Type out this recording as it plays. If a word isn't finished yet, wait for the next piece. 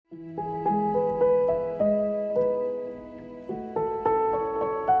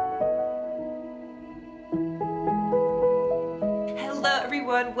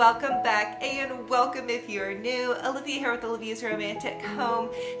everyone, welcome back and welcome if you're new. Olivia here with Olivia's Romantic Home,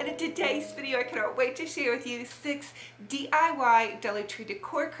 and in today's video I cannot wait to share with you 6 DIY Dollar Tree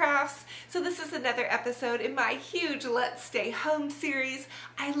decor crafts. So this is another episode in my huge Let's Stay Home series.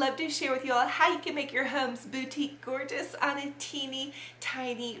 I love to share with you all how you can make your homes boutique gorgeous on a teeny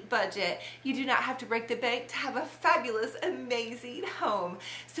tiny budget. You do not have to break the bank to have a fabulous, amazing home.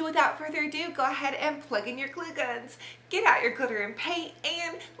 So without further ado, go ahead and plug in your glue guns, get out your glitter and paint,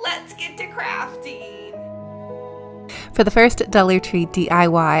 and let's get to crafting. For the first Dollar Tree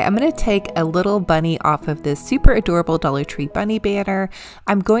DIY, I'm going to take a little bunny off of this super adorable Dollar Tree bunny banner.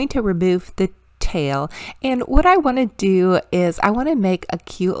 I'm going to remove the tail, and what I want to do is I want to make a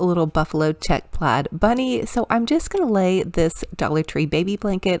cute little buffalo check plaid bunny. So I'm just going to lay this Dollar Tree baby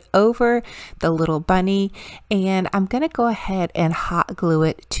blanket over the little bunny, and I'm going to go ahead and hot glue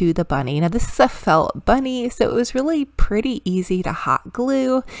it to the bunny. Now this is a felt bunny, so it was really pretty easy to hot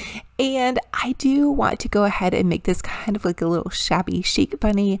glue. And I do want to go ahead and make this kind of like a little shabby chic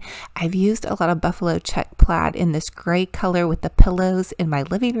bunny. I've used a lot of buffalo check plaid in this gray color with the pillows in my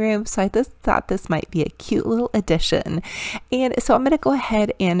living room, so I just thought this might be a cute little addition. And so I'm going to go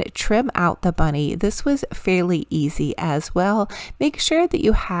ahead and trim out the bunny. This was fairly easy as well. Make sure that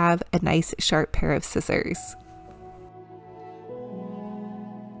you have a nice sharp pair of scissors.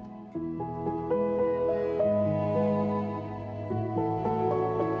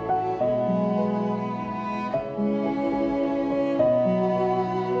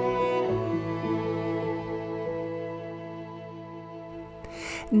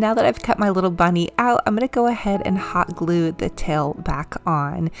 Now that I've cut my little bunny out, I'm going to go ahead and hot glue the tail back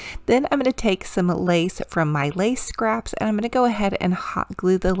on. Then I'm going to take some lace from my lace scraps, and I'm going to go ahead and hot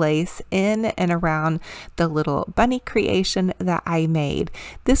glue the lace in and around the little bunny creation that I made.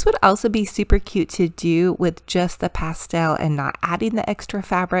 This would also be super cute to do with just the pastel and not adding the extra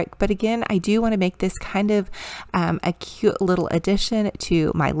fabric. But again, I do want to make this kind of a cute little addition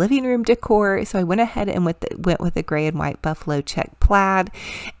to my living room decor. So I went ahead and went with the gray and white buffalo check plaid.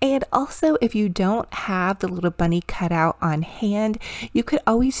 And also, if you don't have the little bunny cut out on hand, you could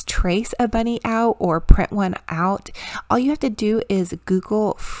always trace a bunny out or print one out. All you have to do is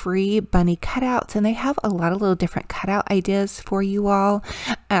Google free bunny cutouts, and they have a lot of little different cutout ideas for you all.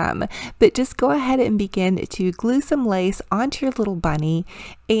 But just go ahead and begin to glue some lace onto your little bunny,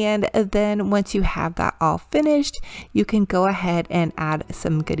 and then once you have that all finished, you can go ahead and add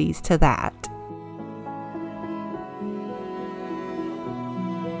some goodies to that.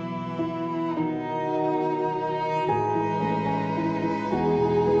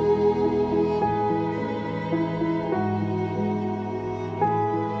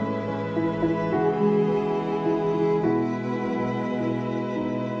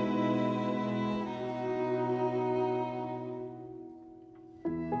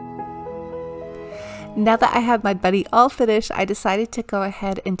 Now that I have my bunny all finished, I decided to go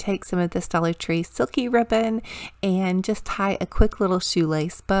ahead and take some of this Dollar Tree silky ribbon and just tie a quick little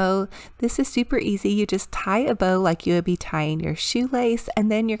shoelace bow. This is super easy. You just tie a bow like you would be tying your shoelace, and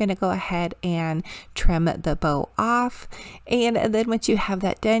then you're going to go ahead and trim the bow off. And then once you have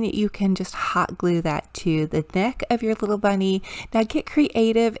that done, you can just hot glue that to the neck of your little bunny. Now get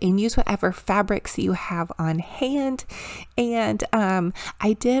creative and use whatever fabrics you have on hand. And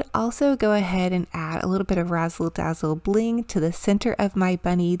I did also go ahead and add a little bit of razzle dazzle bling to the center of my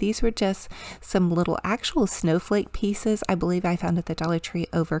bunny. These were just some little actual snowflake pieces I believe I found at the Dollar Tree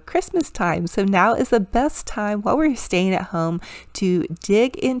over Christmas time. So now is the best time while we're staying at home to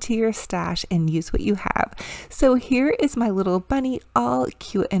dig into your stash and use what you have. So here is my little bunny, all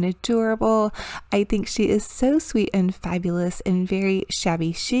cute and adorable. I think she is so sweet and fabulous and very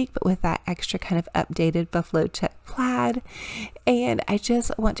shabby chic, but with that extra kind of updated buffalo check plaid. And I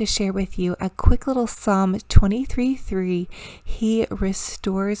just want to share with you a quick little Psalm 23:3. He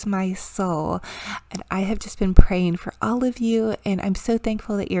restores my soul. And I have just been praying for all of you, and I'm so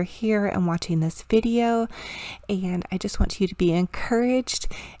thankful that you're here and watching this video. And I just want you to be encouraged,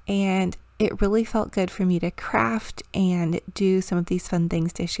 and it really felt good for me to craft and do some of these fun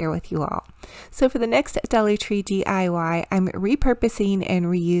things to share with you all. So for the next Dollar Tree DIY, I'm repurposing and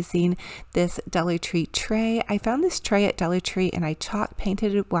reusing this Dollar Tree tray. I found this tray at Dollar Tree and I chalk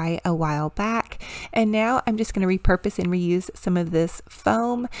painted it white a while back. And now I'm just going to repurpose and reuse some of this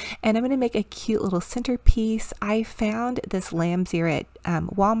foam. And I'm going to make a cute little centerpiece. I found this lamb's ear at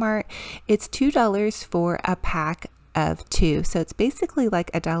Walmart. It's $2 for a pack of 2. So it's basically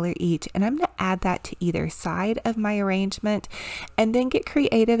like $1 each. And I'm going to add that to either side of my arrangement and then get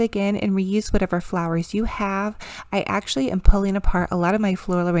creative again and reuse whatever flowers you have. I actually am pulling apart a lot of my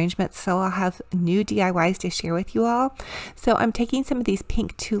floral arrangements, so I'll have new DIYs to share with you all. So I'm taking some of these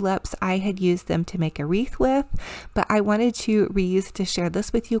pink tulips. I had used them to make a wreath with, but I wanted to reuse to share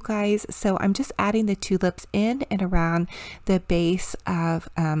this with you guys. So I'm just adding the tulips in and around the base of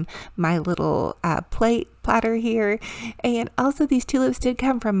my little platter here. And also these tulips did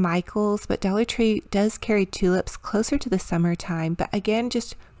come from Michael's, but Dollar Tree does carry tulips closer to the summertime. But again,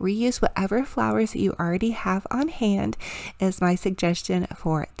 just reuse whatever flowers that you already have on hand is my suggestion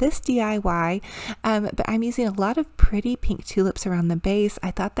for this DIY. But I'm using a lot of pretty pink tulips around the base. I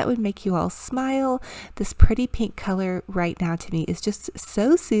thought that would make you all smile. This pretty pink color right now to me is just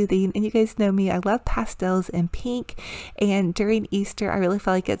so soothing. And you guys know me, I love pastels and pink. And during Easter, I really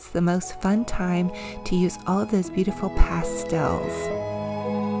feel like it's the most fun time to use all of those beautiful pastels.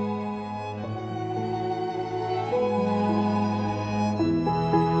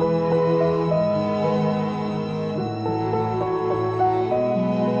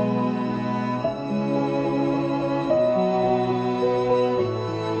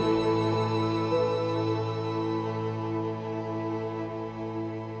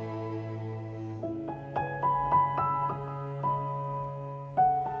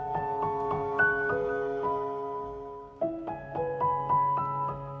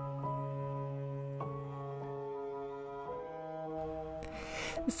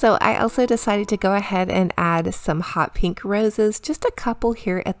 So I also decided to go ahead and add some hot pink roses, just a couple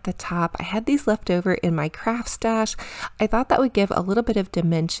here at the top. I had these left over in my craft stash. I thought that would give a little bit of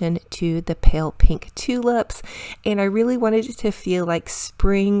dimension to the pale pink tulips, and I really wanted it to feel like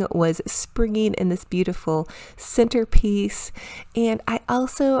spring was springing in this beautiful centerpiece. And I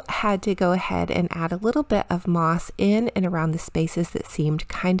also had to go ahead and add a little bit of moss in and around the spaces that seemed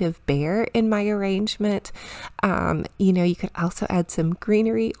kind of bare in my arrangement. You know, you could also add some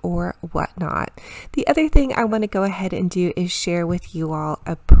greenery or whatnot. The other thing I want to go ahead and do is share with you all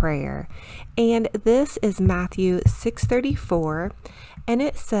a prayer. And this is Matthew 6:34. And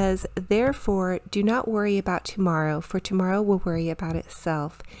it says, "Therefore, do not worry about tomorrow, for tomorrow will worry about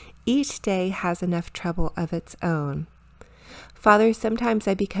itself. Each day has enough trouble of its own." Father, sometimes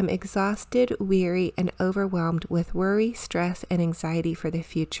I become exhausted, weary, and overwhelmed with worry, stress, and anxiety for the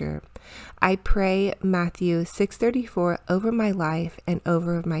future. I pray Matthew 6:34 over my life and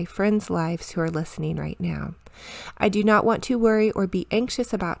over my friends' lives who are listening right now. I do not want to worry or be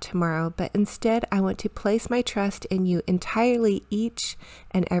anxious about tomorrow, but instead I want to place my trust in you entirely each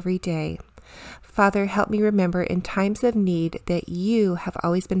and every day. Father, help me remember in times of need that you have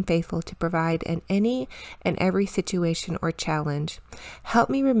always been faithful to provide in any and every situation or challenge. Help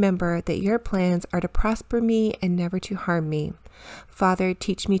me remember that your plans are to prosper me and never to harm me. Father,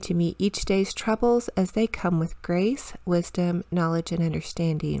 teach me to meet each day's troubles as they come with grace, wisdom, knowledge, and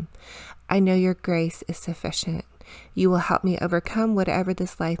understanding. I know your grace is sufficient. You will help me overcome whatever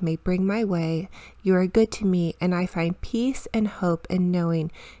this life may bring my way. You are good to me, and I find peace and hope in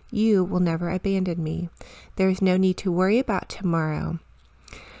knowing you will never abandon me. There is no need to worry about tomorrow.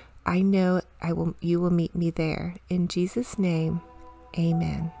 I know you will meet me there. In Jesus' name,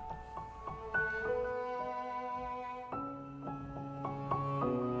 amen.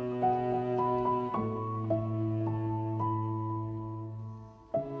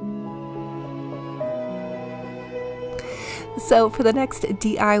 So for the next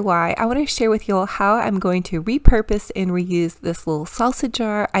DIY, I want to share with you all how I'm going to repurpose and reuse this little salsa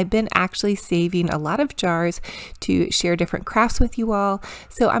jar. I've been actually saving a lot of jars to share different crafts with you all.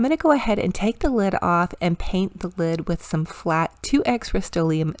 So I'm going to go ahead and take the lid off and paint the lid with some flat 2X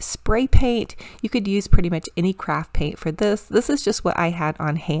Rust-Oleum spray paint. You could use pretty much any craft paint for this. This is just what I had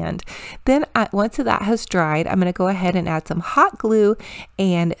on hand. Then once that has dried, I'm going to go ahead and add some hot glue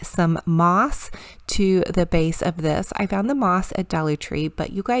and some moss to the base of this. I found the moss at Dollar Tree,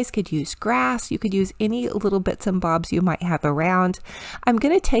 but you guys could use grass. You could use any little bits and bobs you might have around. I'm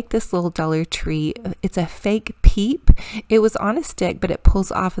going to take this little Dollar Tree. It's a fake peep. It was on a stick, but it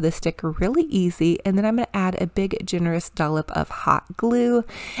pulls off of the stick really easy. And then I'm going to add a big generous dollop of hot glue.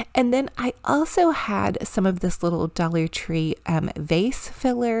 And then I also had some of this little Dollar Tree vase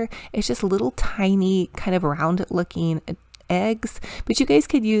filler. It's just little tiny kind of round looking eggs, but you guys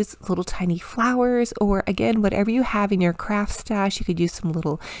could use little tiny flowers, or again, whatever you have in your craft stash. You could use some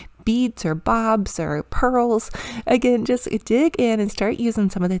little beads or bobs or pearls. Again, just dig in and start using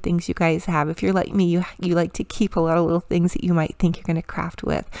some of the things you guys have. If you're like me, you like to keep a lot of little things that you might think you're going to craft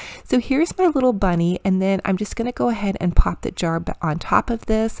with. So here's my little bunny, and then I'm just going to go ahead and pop the jar on top of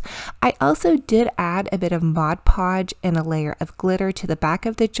this. I also did add a bit of Mod Podge and a layer of glitter to the back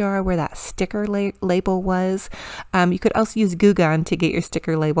of the jar where that sticker label was. You could also use Goo Gun to get your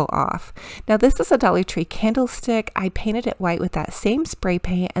sticker label off. Now this is a Dollar Tree candlestick. I painted it white with that same spray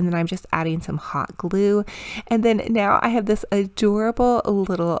paint, and then I'm just adding some hot glue. And then now I have this adorable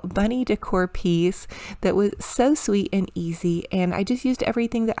little bunny decor piece that was so sweet and easy, and I just used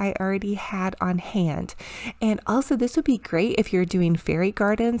everything that I already had on hand. And also this would be great if you're doing fairy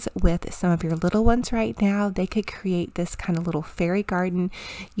gardens with some of your little ones right now. They could create this kind of little fairy garden,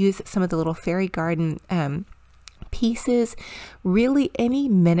 use some of the little fairy garden pieces. Really any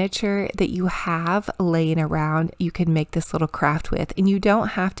miniature that you have laying around, you can make this little craft with, and you don't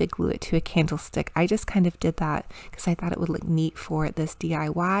have to glue it to a candlestick. I just kind of did that because I thought it would look neat for this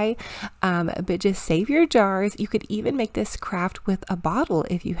DIY, but just save your jars. You could even make this craft with a bottle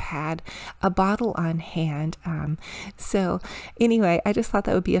if you had a bottle on hand. So anyway, I just thought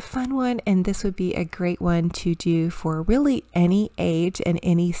that would be a fun one, and this would be a great one to do for really any age and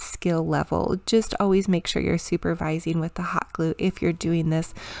any skill level. Just always make sure you're supervising with the hot glue if you're doing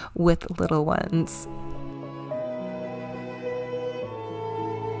this with little ones.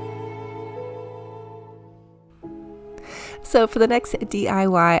 So for the next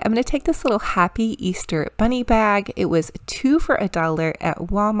DIY, I'm going to take this little Happy Easter bunny bag. It was 2 for $1 at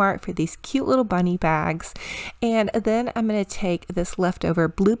Walmart for these cute little bunny bags. And then I'm going to take this leftover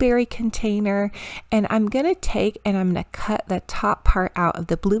blueberry container, and I'm going to cut the top part out of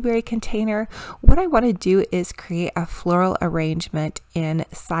the blueberry container. What I want to do is create a floral arrangement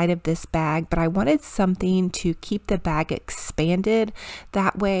inside of this bag, but I wanted something to keep the bag expanded.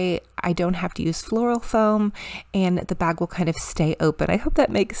 That way I don't have to use floral foam, and the bag will kind of stay open. I hope that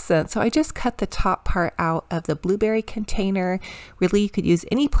makes sense. So I just cut the top part out of the blueberry container. Really, you could use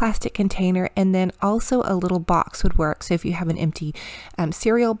any plastic container, and then also a little box would work. So if you have an empty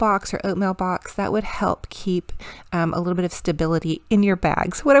cereal box or oatmeal box, that would help keep a little bit of stability in your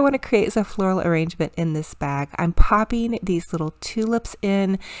bag. So what I want to create is a floral arrangement in this bag. I'm popping these little tulips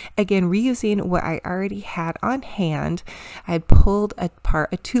in, again reusing what I already had on hand. I had pulled apart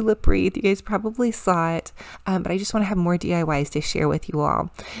a tulip wreath. You guys probably saw it, but I just want to have more DIYs to share with you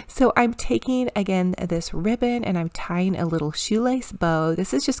all. So I'm taking again this ribbon, and I'm tying a little shoelace bow.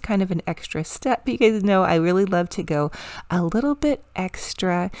 This is just kind of an extra step. You guys know I really love to go a little bit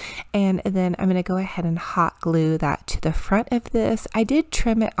extra, and then I'm going to go ahead and hot glue that to the front of this. I did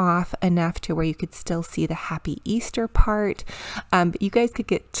trim it off enough to where you could still see the Happy Easter part, but you guys could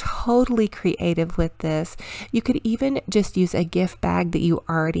get totally creative with this. You could even just use a gift bag that you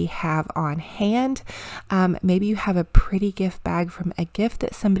already have on hand. Maybe you have a pretty gift bag from a gift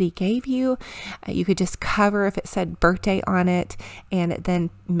that somebody gave you. You could just cover if it said birthday on it, and then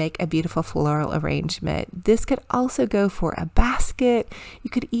make a beautiful floral arrangement. This could also go for a basket. You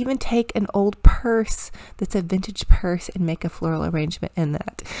could even take an old purse that's a vintage purse and make a floral arrangement in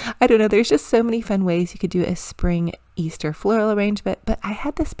that. I don't know, there's just so many fun ways you could do a spring Easter floral arrangement, but I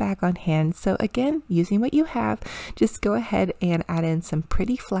had this bag on hand. So again, using what you have, just go ahead and add in some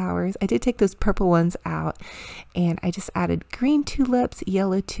pretty flowers. I did take those purple ones out, and I just added green tulips,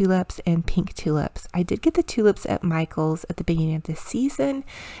 yellow tulips, and pink tulips. I did get the tulips at Michael's at the beginning of the season.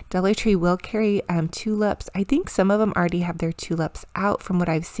 Dollar Tree will carry tulips. I think some of them already have their tulips out from what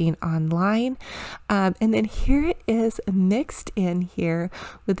I've seen online. And then here it is mixed in here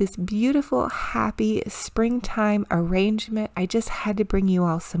with this beautiful, happy springtime arrangement. I just had to bring you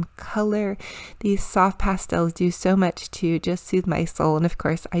all some color. These soft pastels do so much to just soothe my soul, and of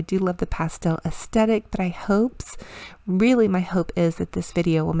course I do love the pastel aesthetic, but really my hope is that this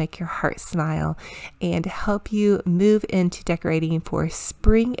video will make your heart smile and help you move into decorating for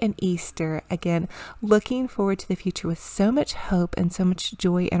spring and Easter. Again, looking forward to the future with so much hope and so much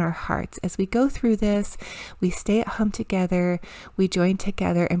joy in our hearts. As we go through this, we stay at home together, we join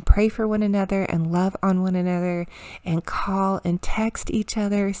together and pray for one another and love on one another, and call and text each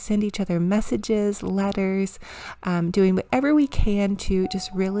other, send each other messages, letters, doing whatever we can to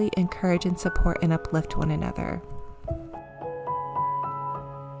just really encourage and support and uplift one another.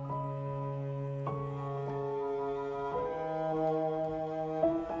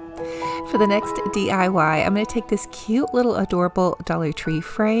 For the next DIY, I'm going to take this cute little adorable Dollar Tree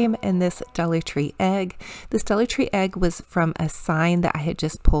frame and this Dollar Tree egg. This Dollar Tree egg was from a sign that I had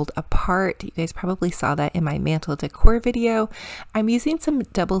just pulled apart. You guys probably saw that in my mantle decor video. I'm using some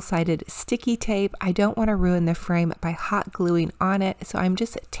double-sided sticky tape. I don't want to ruin the frame by hot gluing on it, so I'm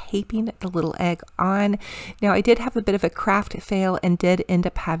just taping the little egg on. Now, I did have a bit of a craft fail and did end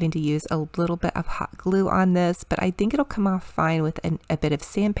up having to use a little bit of hot glue on this, but I think it'll come off fine with a bit of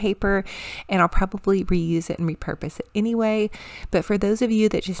sandpaper, and I'll probably reuse it and repurpose it anyway. But for those of you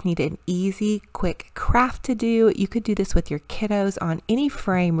that just need an easy, quick craft to do, you could do this with your kiddos on any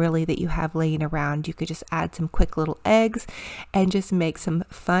frame really that you have laying around. You could just add some quick little eggs and just make some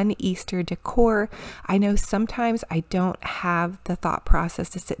fun Easter decor. I know sometimes I don't have the thought process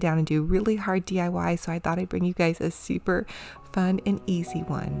to sit down and do really hard DIY, so I thought I'd bring you guys a super fun and easy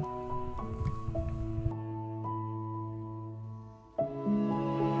one.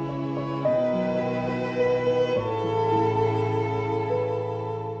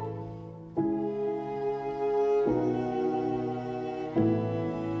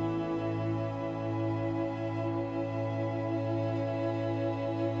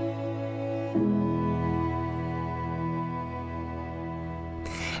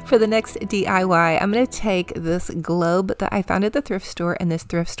 For the next DIY, I'm going to take this globe that I found at the thrift store and this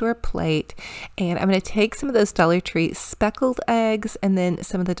thrift store plate, and I'm going to take some of those Dollar Tree speckled eggs and then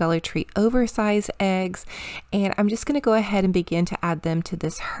some of the Dollar Tree oversized eggs, and I'm just going to go ahead and begin to add them to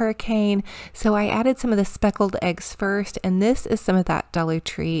this hurricane. So I added some of the speckled eggs first, and this is some of that Dollar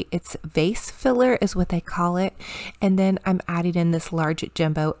Tree. It's vase filler is what they call it, and then I'm adding in this large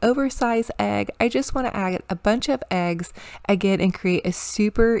jumbo oversized egg. I just want to add a bunch of eggs again and create a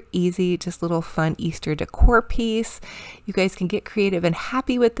super easy, just little fun Easter decor piece. You guys can get creative and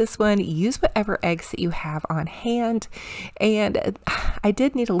happy with this one. Use whatever eggs that you have on hand. And I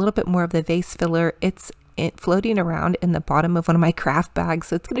did need a little bit more of the vase filler. It's floating around in the bottom of one of my craft bags,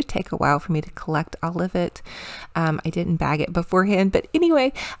 so it's going to take a while for me to collect all of it. I didn't bag it beforehand, but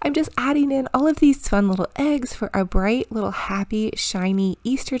anyway, I'm just adding in all of these fun little eggs for a bright little happy shiny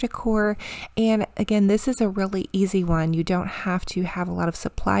Easter decor. And again, this is a really easy one. You don't have to have a lot of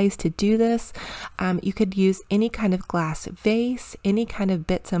supplies to do this. You could use any kind of glass vase, any kind of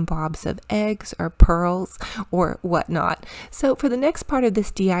bits and bobs of eggs or pearls or whatnot. So for the next part of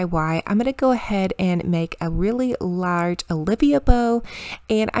this DIY, I'm going to go ahead and make a really large Olivia bow,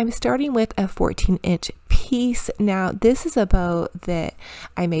 and I'm starting with a 14-inch piece. Now this is a bow that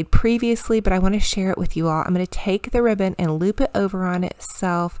I made previously, but I want to share it with you all. I'm going to take the ribbon and loop it over on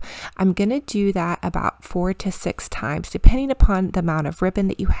itself. I'm going to do that about 4 to 6 times depending upon the amount of ribbon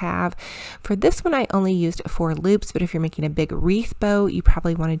that you have. For this one I only used 4 loops, but if you're making a big wreath bow, you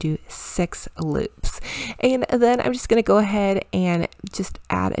probably want to do 6 loops. And then I'm just going to go ahead and just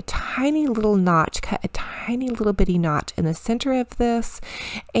add a tiny little notch, cut a tiny little bitty notch in the center of this,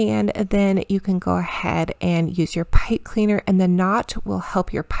 and then you can go ahead and use your pipe cleaner, and the notch will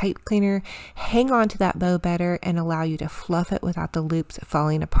help your pipe cleaner hang on to that bow better and allow you to fluff it without the loops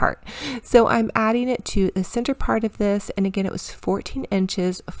falling apart. So I'm adding it to the center part of this, and again it was 14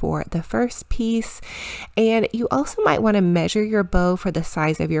 inches for the first piece. And you also might want to measure your bow for the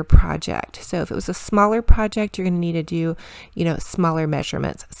size of your project. So if it was a smaller project, you're going to need to do, smaller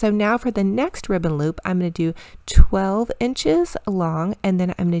measurements. So now for the next ribbon loop, I'm going to do 12 inches long, and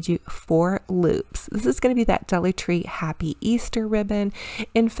then I'm going to do 4 loops. This is going to be that Dollar Tree Happy Easter ribbon.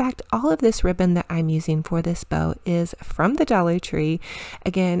 In fact, all of this ribbon that I'm using for this bow is from the Dollar Tree.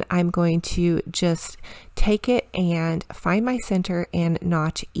 Again, I'm going to just take it and find my center and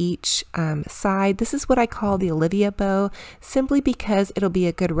notch each side. This is what I call the Olivia bow, simply because it'll be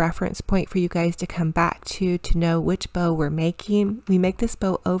a good reference point for you guys to come back to know which bow we're making. We make this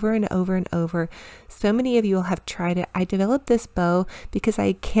bow over and over and over. So many of you will have tried it. I developed this bow because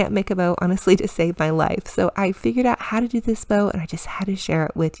I can't make a bow, honestly, to save my life. So I figured out how to do this bow, and I just had to share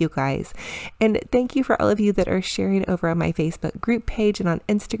it with you guys. And thank you for all of you that are sharing over on my Facebook group page and on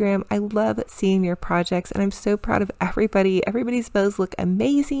Instagram. I love seeing your projects, and I'm so proud of everybody. Everybody's bows look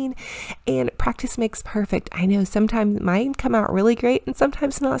amazing, and practice makes perfect. I know sometimes mine come out really great and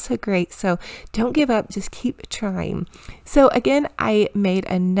sometimes not so great. So don't give up, just keep trying. So again, I made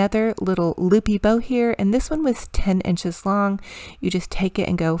another little loopy bow here, and this one was 10 inches long. You just take it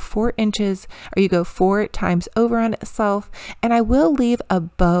and go 4 inches, or you go 4 times over on itself. And I will leave a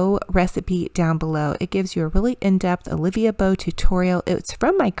bow recipe down below. It gives you a really in-depth Olivia bow tutorial. It's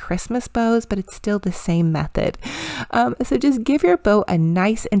from my Christmas bows, but it's still the same same method. So just give your bow a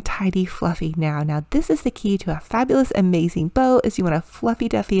nice and tidy fluffy now. Now this is the key to a fabulous, amazing bow, is you want to fluffy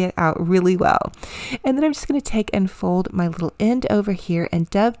duffy it out really well. And then I'm just going to take and fold my little end over here and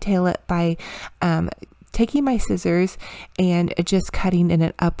dovetail it by taking my scissors and just cutting in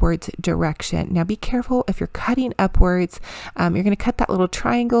an upwards direction. Now be careful if you're cutting upwards, you're going to cut that little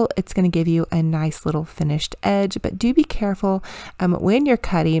triangle. It's going to give you a nice little finished edge, but do be careful when you're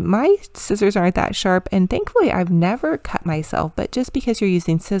cutting. My scissors aren't that sharp, and thankfully I've never cut myself, but just because you're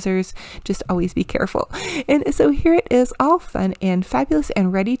using scissors, just always be careful. And so here it is, all fun and fabulous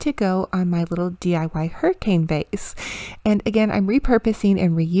and ready to go on my little DIY hurricane vase. And again, I'm repurposing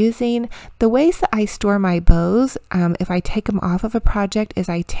and reusing. The ways that I store my bows, if I take them off of a project, is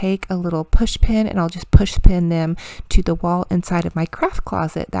I take a little push pin and I'll just push pin them to the wall inside of my craft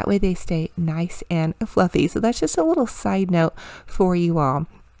closet. That way they stay nice and fluffy. So that's just a little side note for you all.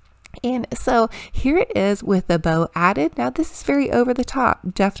 And so here it is with the bow added. Now this is very over the top,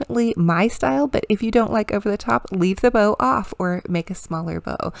 definitely my style, but if you don't like over the top, leave the bow off or make a smaller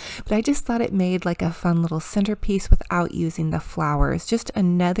bow. But I just thought it made like a fun little centerpiece without using the flowers. Just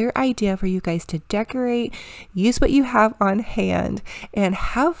another idea for you guys to decorate, use what you have on hand, and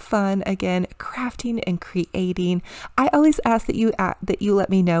have fun again crafting and creating. I always ask that you let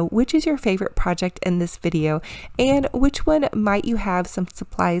me know which is your favorite project in this video and which one might you have some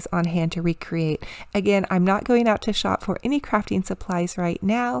supplies on hand to recreate. Again, I'm not going out to shop for any crafting supplies right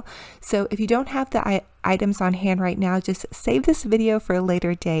now, so if you don't have the items on hand right now, just save this video for a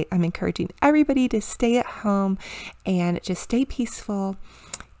later date. I'm encouraging everybody to stay at home and just stay peaceful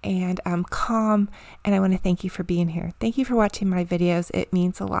and calm, and I want to thank you for being here. Thank you for watching my videos. It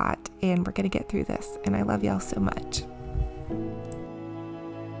means a lot, and we're going to get through this, and I love y'all so much.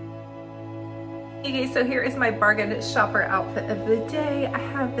 Okay, so here is my bargain shopper outfit of the day. I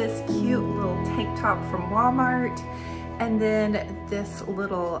have this cute little tank top from Walmart, and then this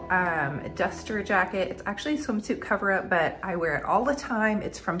little duster jacket. It's actually a swimsuit cover up, but I wear it all the time.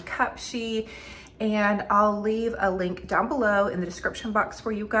 It's from Cupshe, and I'll leave a link down below in the description box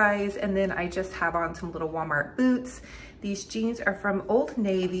for you guys. And then I just have on some little Walmart boots. These jeans are from Old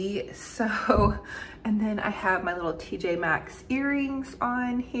Navy, so, and then I have my little TJ Maxx earrings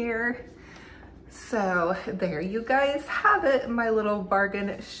on here. So there you guys have it, my little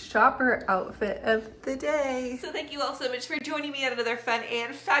bargain shopper outfit of the day. So thank you all so much for joining me on another fun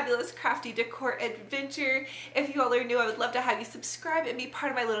and fabulous crafty decor adventure. If you all are new, I would love to have you subscribe and be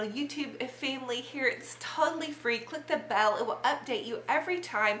part of my little YouTube family here. It's totally free. Click the bell. It will update you every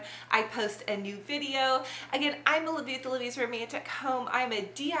time I post a new video. Again, I'm Olivia with Olivia's Romantic Home. I'm a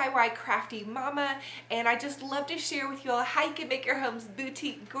DIY crafty mama, and I just love to share with you all how you can make your homes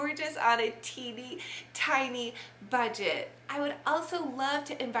boutique gorgeous on a teeny tiny budget. I would also love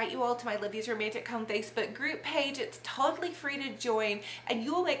to invite you all to my Olivia's Romantic Home Facebook group page. It's totally free to join, and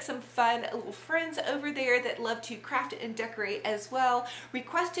you will make some fun little friends over there that love to craft and decorate as well.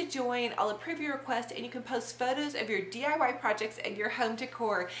 Request to join, I'll approve your request, and you can post photos of your DIY projects and your home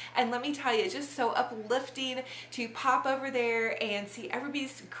decor. And let me tell you, it's just so uplifting to pop over there and see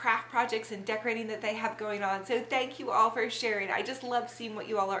everybody's craft projects and decorating that they have going on. So thank you all for sharing. I just love seeing what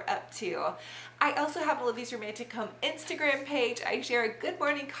you all are up to. I also have Olivia's Romantic Home Instagram page. I share a good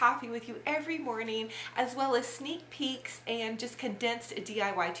morning coffee with you every morning, as well as sneak peeks and just condensed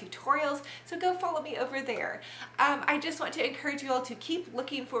DIY tutorials, so go follow me over there. I just want to encourage you all to keep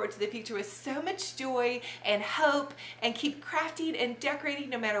looking forward to the future with so much joy and hope, and keep crafting and decorating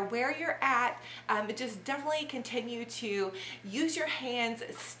no matter where you're at. Just definitely continue to use your hands,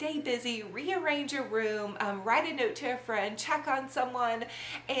 stay busy, rearrange your room, write a note to a friend, check on someone,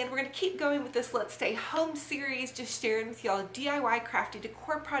 and we're going to keep going with this Let's Stay Home series, just sharing with y'all DIY crafty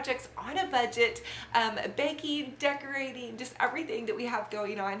decor projects on a budget, baking, decorating, just everything that we have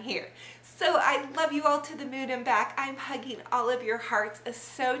going on here. So I love you all to the moon and back. I'm hugging all of your hearts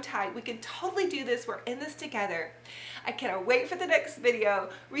so tight. We can totally do this. We're in this together. I cannot wait for the next video.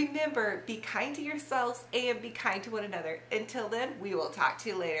 Remember, be kind to yourselves and be kind to one another. Until then, we will talk to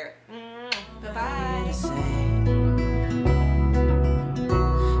you later. Bye-bye.